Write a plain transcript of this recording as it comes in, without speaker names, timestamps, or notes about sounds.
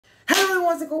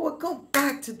what's going on? Welcome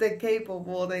back to the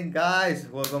Capable then, guys.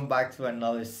 Welcome back to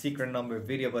another secret number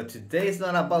video. But today is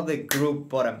not about the group,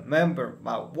 but a member,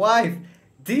 my wife,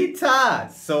 DITA.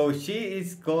 So she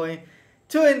is going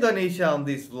to Indonesia on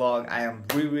this vlog. I am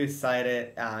really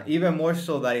excited. Even more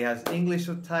so that it has English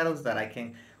subtitles that I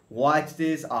can watch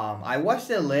this. I watched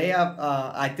the layup.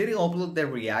 I didn't upload the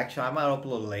reaction. I might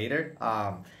upload later.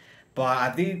 But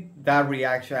I did that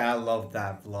reaction. I love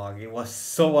that vlog. It was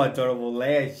so adorable.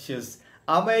 Leia is just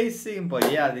amazing.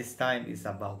 But yeah, this time it's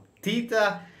about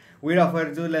DITA. Without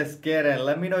further ado, let's get it.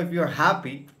 Let me know if you're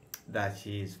happy that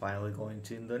she is finally going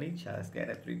to Indonesia. Let's get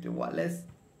it. 3, 2, 1. Let's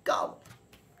go.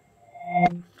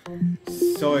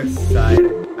 So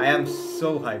excited. I am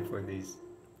so hyped for this.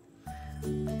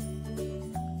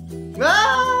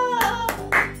 Ah!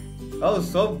 Oh,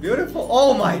 so beautiful.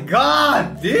 Oh my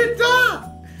God, DITA!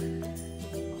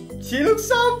 She looks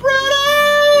so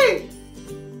pretty!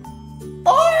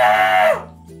 Oh!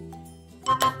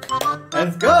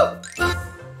 Let's go!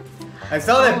 I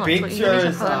saw the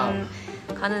pictures.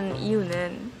 가는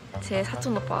이유는 제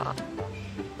사촌 오빠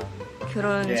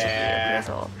결혼식이에요.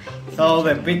 그래서 So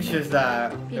the pictures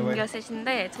that 비행기가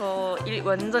셋인데 저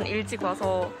완전 일찍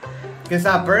와서. Because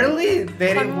apparently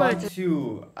they didn't want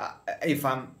to. If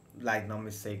I'm like not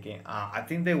mistaken, I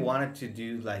think they wanted to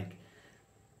do like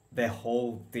the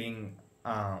whole thing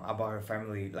about her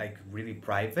family like really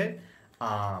private,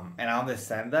 and I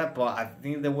understand that, but I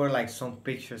think there were like some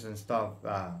pictures and stuff,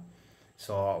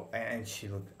 so and she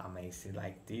looked amazing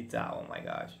like DITA. Oh my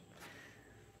gosh.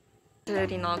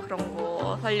 들이나 그런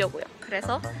거 하려고요.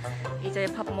 그래서 이제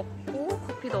밥 먹고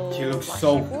커피도 She looks 마시고,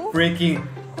 so freaking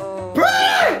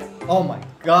pretty! Oh my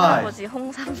god.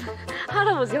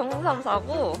 할아버지 홍삼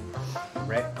사고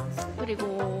Right.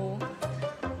 그리고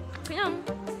그냥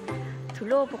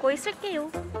둘러보고 있을게요.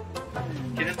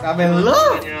 I'm in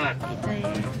love!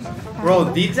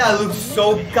 Bro, DITA looks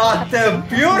so goddamn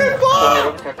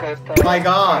beautiful! My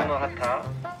god!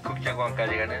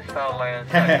 국제공항까지 가는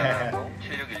스타얼라이언스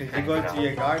You go to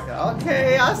your garden.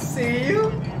 Okay, I see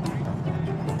you.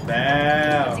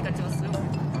 Damn.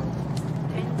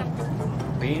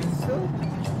 Pencil?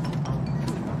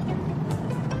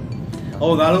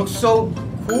 Oh, that looks so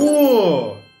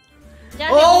cool.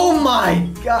 Oh my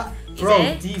god. Bro,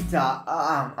 DITA.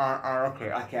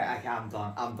 Okay, I'm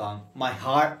done. My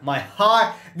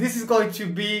heart. This is going to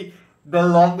be the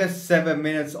longest 7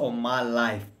 minutes of my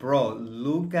life, bro.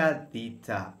 Look at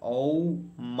DITA. Oh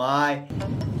my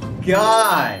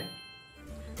god.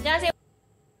 안녕하세요.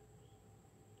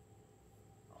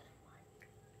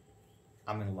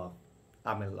 I'm in love.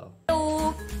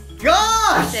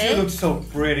 Gosh, she looks so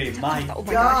pretty. My god.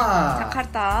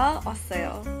 자카르타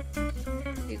왔어요.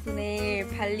 그리고 내일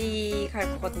발리 갈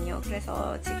거거든요.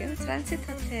 그래서 지금 트란sit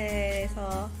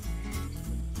호텔에서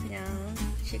그냥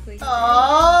쉬고 있어요.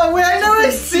 Oh, we have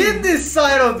never seen this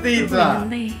side of DITA.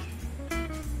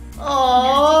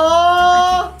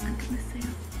 Oh,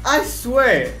 I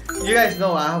swear, you guys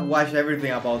know I watch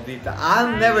everything about DITA.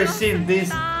 I've never seen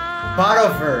this part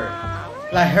of her,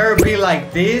 like her be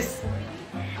like this.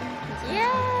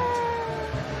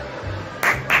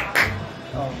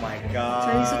 Oh my god.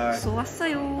 저희 숙소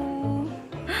왔어요.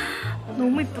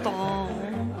 너무 이쁘다.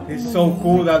 It's so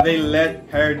cool that they let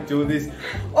her do this.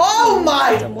 Oh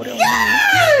my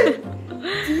god!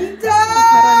 DITA!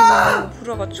 바람이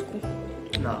불어가지고.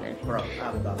 No, bro,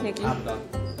 I'm done.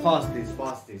 Pause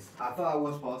this. I thought I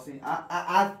was pausing.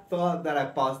 I thought that I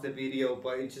paused the video,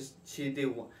 but it just, she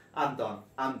did one. I'm done.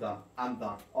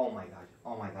 Oh my gosh.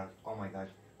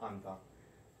 I'm done.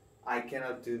 I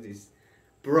cannot do this.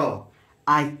 Bro,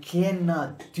 I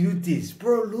cannot do this.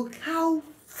 Bro, look how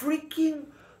freaking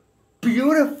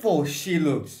beautiful she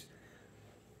looks.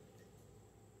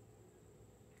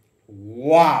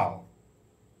 Wow.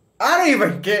 I don't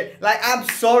even get, like, I'm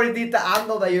sorry, DITA. I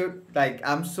know that you're, like,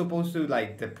 I'm supposed to,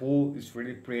 like, the pool is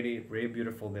really pretty, really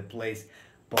beautiful, the place.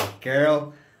 But,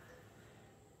 girl,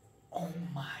 oh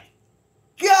my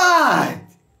god.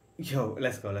 Yo,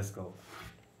 let's go.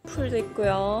 풀도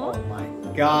있고요. Oh my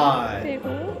god.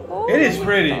 그리고 It is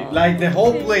pretty. Like, the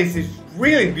whole place is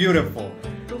really beautiful.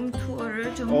 룸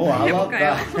투어를 좀 Oh, I love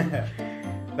해볼까요? that.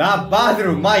 That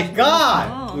bathroom, my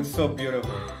god. Looks so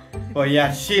beautiful. But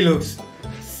yeah, she looks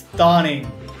stunning.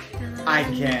 I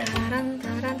can.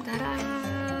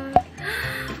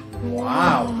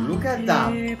 Wow, look at that.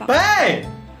 Babe!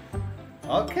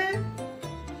 Okay.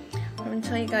 그럼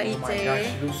저희가 Oh my 이제 gosh,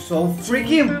 she looks so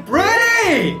freaking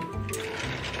pretty!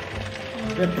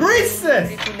 The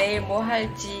princess! 그리고 내일 뭐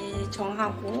할지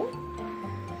정하고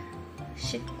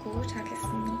씻고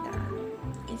자겠습니다.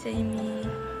 이제 이미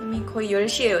거의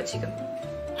 10시예요 지금.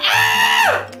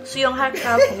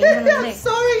 수영할까 고민하는데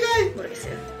Sorry, guys.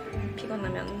 모르겠어요.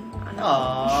 피곤하면 안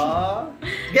하고 Aww.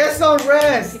 Get some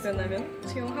rest. 피곤하면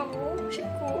수영하고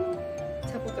씻고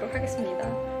자보도록 하겠습니다.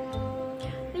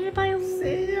 내일 봐요.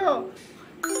 See you.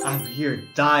 I'm here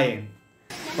dying.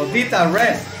 But Dita,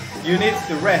 rest. You need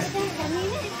to rest.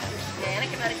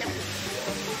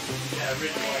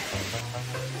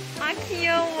 아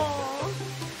귀여워.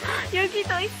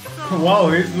 여기도 있어. Wow,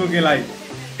 he's looking like.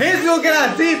 He's looking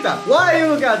at Dita. Why are you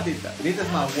looking at Dita? Dita's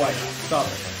my wife. Stop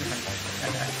it.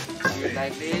 You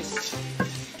like this?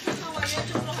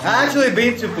 I actually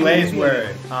been to place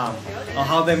where on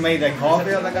how they made the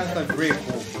coffee and that kind of stuff. Pretty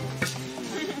cool.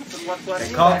 What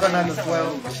The coconut as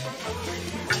well.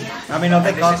 I mean not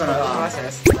the coconut.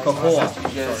 Process. Cocoa.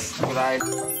 Just like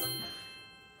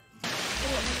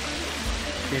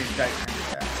He's like,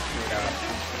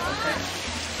 okay.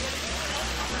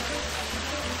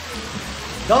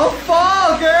 Don't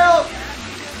fall, girl.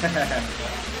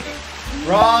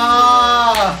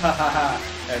 Raw.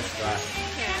 That's right.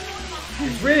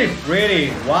 It's really pretty.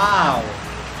 Wow.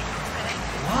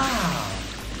 Wow.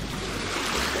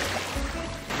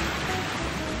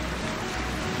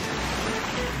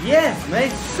 Yes, man,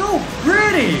 it's so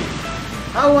pretty.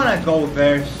 I wanna go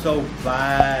there so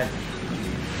bad.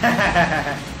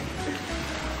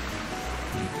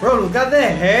 Bro, look at the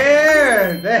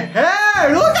hair. The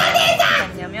hair. Look at it.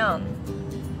 왜냐면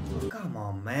Come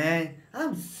on, man.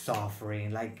 I'm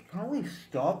suffering. Like, can we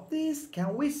stop this?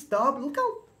 Can we stop? Look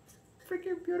how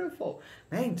freaking beautiful.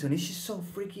 Man, Tunisia's so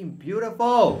freaking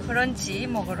beautiful. 브런치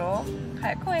먹으러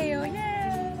갈 거예요.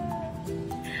 예.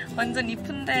 완전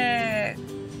이쁜데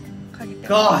가기 때문에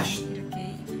Gosh.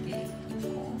 이렇게 이쁘게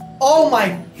입고. Oh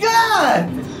my god!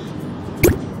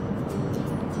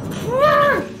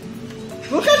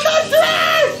 Look at that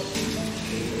dress!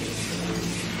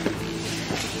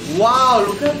 Wow,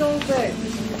 look at those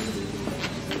things.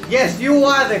 Yes, you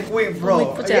are the queen, bro.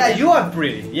 너무 이쁘지 Yeah, 않아요? you are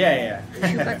pretty. Yeah,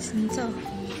 뷰가 yeah. 진짜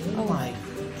Oh my.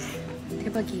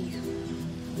 대박이에요.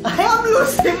 I am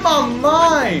losing my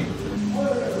mind.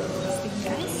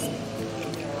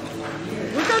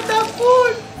 Look at that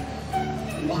food.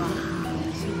 Wow.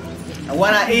 I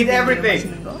wanna eat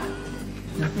everything.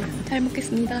 잘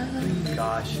먹겠습니다.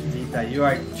 Gosh, Dita, you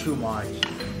are too much.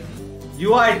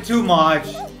 You are too much.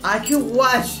 I can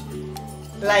watch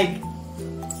like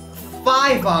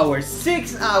 5 hours,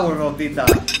 6 hours of Dita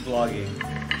vlogging.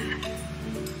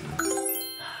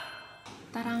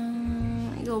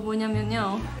 따랑 이거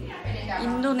뭐냐면요.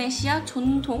 인도네시아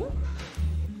전통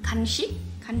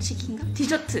간식인가?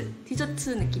 디저트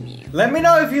느낌이에요. Let me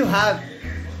know if you have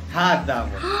had that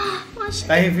one.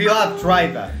 맛있겠다. Like if you have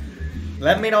tried that.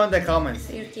 Let me know in the comments.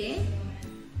 이렇게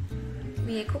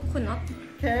위에 코코넛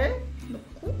Okay.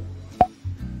 넣고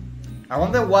I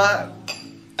wonder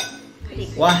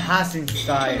그리고 what has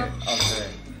inside of the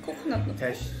코코넛 넣고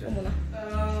texture. 어머나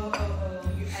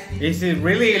Is it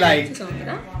really like?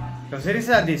 죄송합니다. Because it is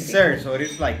a dessert, so it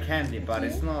is like candy, but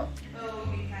it's not.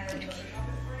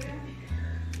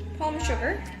 펌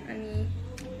슈거 아니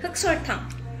흑설탕.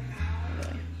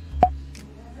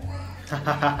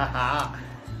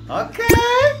 Okay.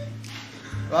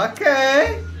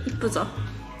 Okay. 이쁘죠?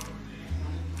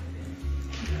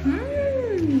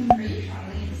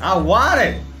 I want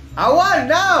it. I want it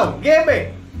now. Give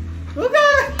me. Look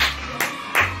at it.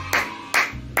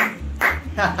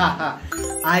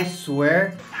 I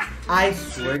swear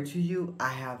to you, I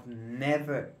have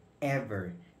never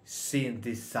ever seen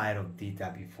this side of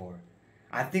Dita before.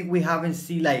 I think we haven't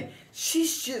seen like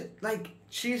she's just like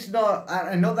she's not.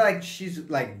 I know that like she's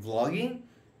like vlogging,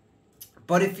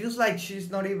 but it feels like she's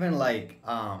not even like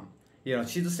you know,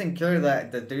 she doesn't care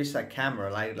that there is a camera.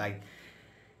 Like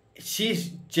she's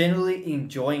genuinely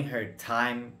enjoying her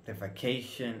time, the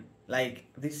vacation. Like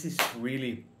this is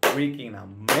really freaking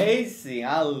amazing.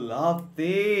 I love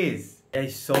this.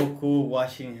 It's so cool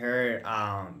watching her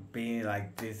being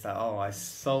like this. Oh, it's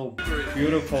so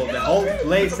beautiful. The whole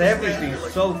place, everything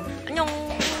is so. 안녕.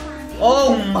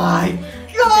 Oh my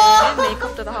god!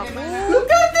 메이크업도 다 하고. Look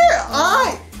at their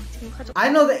eye. 지금 가족. I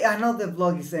know the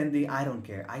vlog is ending. I don't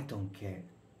care. I don't care,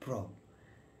 bro.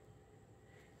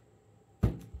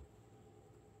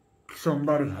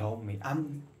 Somebody help me.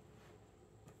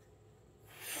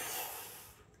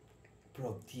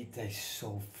 Bro, Dita is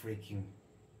so freaking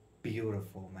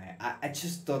beautiful, man. I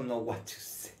just don't know what to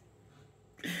say.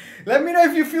 Let me know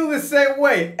if you feel the same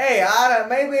way. Hey, I don't,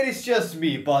 maybe it's just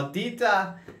me, but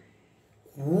Dita,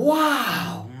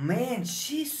 wow, man,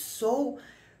 she's so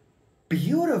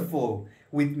beautiful.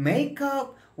 With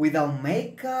makeup, without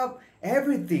makeup,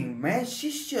 everything, man.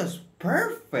 She's just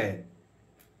perfect.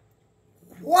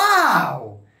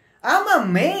 Wow! I'm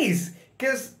amazed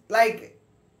because like,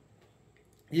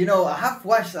 you know, I have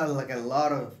watched like a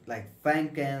lot of like fan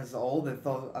cams, all the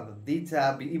thoughts of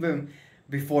DITA, even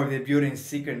before debuting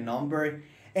Secret Number,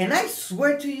 and I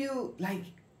swear to you, like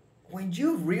when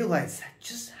you realize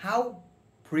just how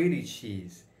pretty she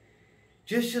is,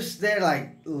 just there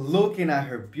like looking at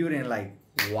her beauty and like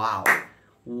wow,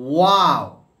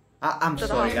 wow. I'm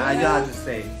sorry, I just have to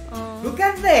say, look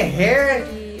at the hair,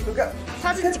 look at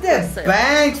사진 찍고 the 있어요.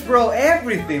 bangs, bro,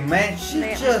 everything, man. She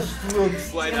네. just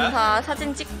looks 지금 다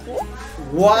사진 찍고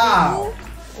wow.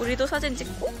 우리도 사진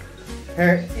찍고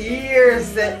Her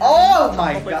ears, and oh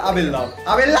my god, I'm in love.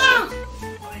 I'm in love.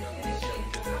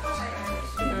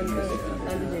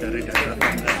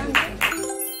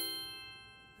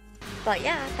 But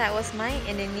yeah, that was my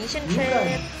Indonesian You trip.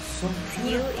 guys, so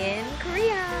See you in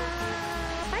Korea.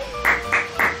 Bye.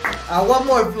 I want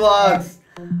more vlogs.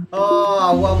 Oh,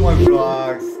 I want more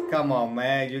vlogs. Come on,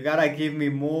 man. You gotta give me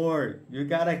more. You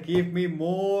gotta give me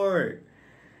more.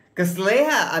 Cause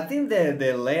Leia, I think the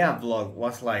Leia vlog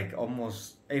was like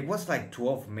almost, it was like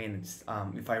 12 minutes,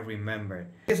 if I remember.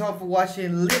 Thanks all for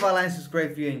watching. Leave a like,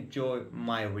 subscribe if you enjoy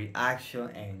my reaction,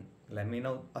 and let me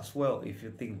know as well if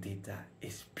you think DITA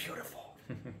is beautiful.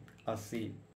 I'll see you.